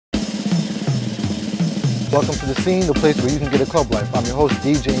Welcome to the scene, the place where you can get a club life. I'm your host,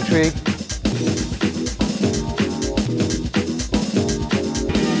 DJ Intrigue.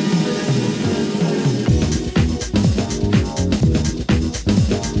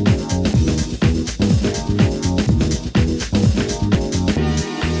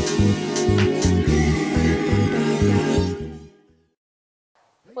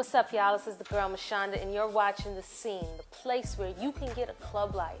 What's up, y'all? This is the girl Mashonda, and you're watching The Scene, the place where you can get a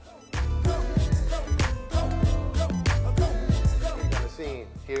club life. The Scene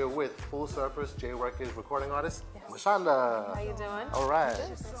here with Full Surface J Records recording artist, yes. Mashonda. How you doing? All right. Good.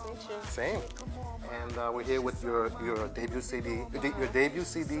 Nice to meet you. Same. And we're here with your debut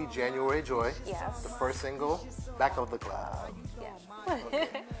CD, January Joy. Yes. The first single, Back of the Cloud. Yes. Okay.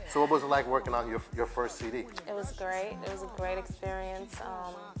 So what was it like working on your first CD? It was great. It was a great experience.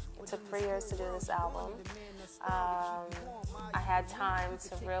 It took 3 years to do this album. I had time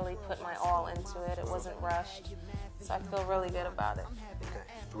to really put my all into it. It wasn't rushed. So I feel really good about it. Okay.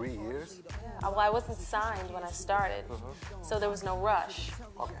 3 years? Yeah. Well, I wasn't signed when I started, so there was no rush.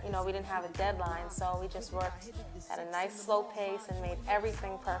 Okay. You know, we didn't have a deadline, so we just worked at a nice slow pace and made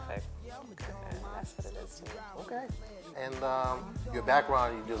everything perfect. Okay. And that's what it is to me. Okay. And your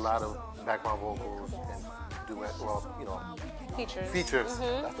background, you did a lot of background vocals and duet, well, you know, features.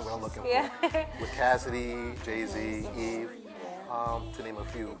 That's the word I'm looking for. With Cassidy, Jay-Z, Eve, to name a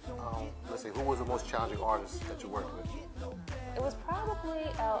few. Let's see, who was the most challenging artist that you worked with? It was probably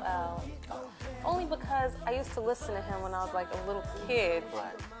LL. Only because I used to listen to him when I was like a little kid.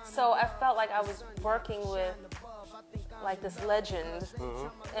 Right. So I felt like I was working with like this legend,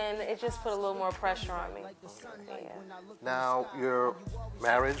 and it just put a little more pressure on me. Yeah. Now, your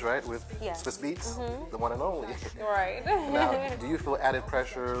marriage, right, with Yes. Swiss Beats, the one and only. Right. Now, do you feel added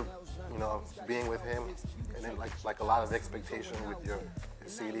pressure, you know, being with him, and then like a lot of expectation with your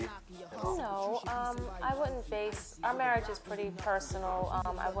CD? No, I wouldn't base, our marriage is pretty personal.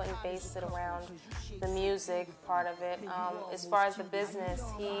 I wouldn't base it around the music part of it. As far as the business,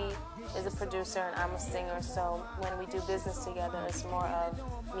 he is a producer and I'm a singer, so when we do business together, it's more of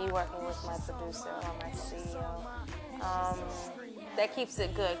me working with my producer or my CEO. That keeps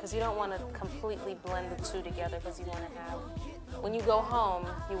it good, because you don't want to completely blend the two together, because you want to have, when you go home,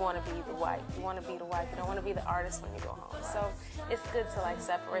 you want to be the wife. You want to be the wife. You don't want to be the artist when you go home. So it's good to like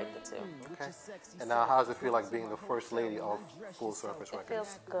separate the two. Okay. And now, how does it feel like being the first lady of Full Surface Records? It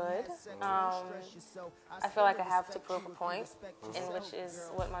feels good. I feel like I have to prove a point, and which is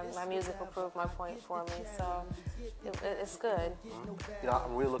what my music will prove my point for me. So it's good. You know,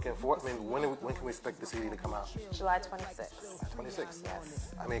 I'm really looking forward. I mean, when can we expect the CD to come out? July 26th. 26th.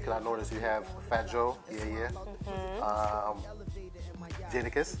 Yes. I mean, because I noticed you have Fat Joe,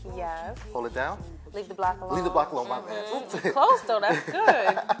 Jadakiss. Yes. Hold It Down. Leave the Block Alone. Leave the Block Alone, my bad. Oops. Close though, that's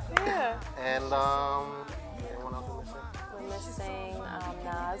good. Yeah. And anyone else we're missing? We're missing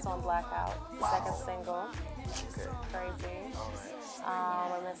Nas on Blackout, second single. Okay. Crazy. All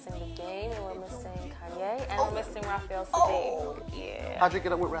right. We're missing The Game, and we're missing Kanye, and we're missing Raphael Sadiq. Yeah. How'd you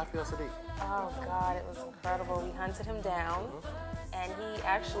get up with Raphael Sadiq? Oh God, it was incredible. We hunted him down, and he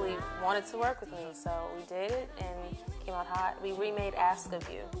actually wanted to work with me, so we did it, and came out hot. We remade Ask of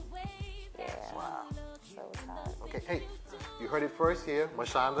You. Yeah. Wow. So it was hot. Okay, hey, you heard it first here,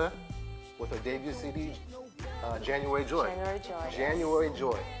 Mashonda, with her debut CD, January Joy. January Joy. January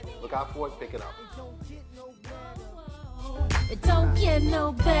Joy. Look out for it, pick it up. It don't get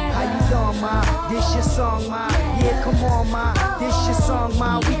no better. How you doing, ma? This your song, ma. Yeah, come on, ma. This your song,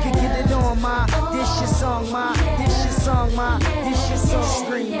 ma. We can get it on, ma. This your song, ma. This your song, ma. This your song.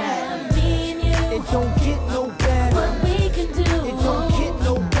 Scream at me. It don't get no better.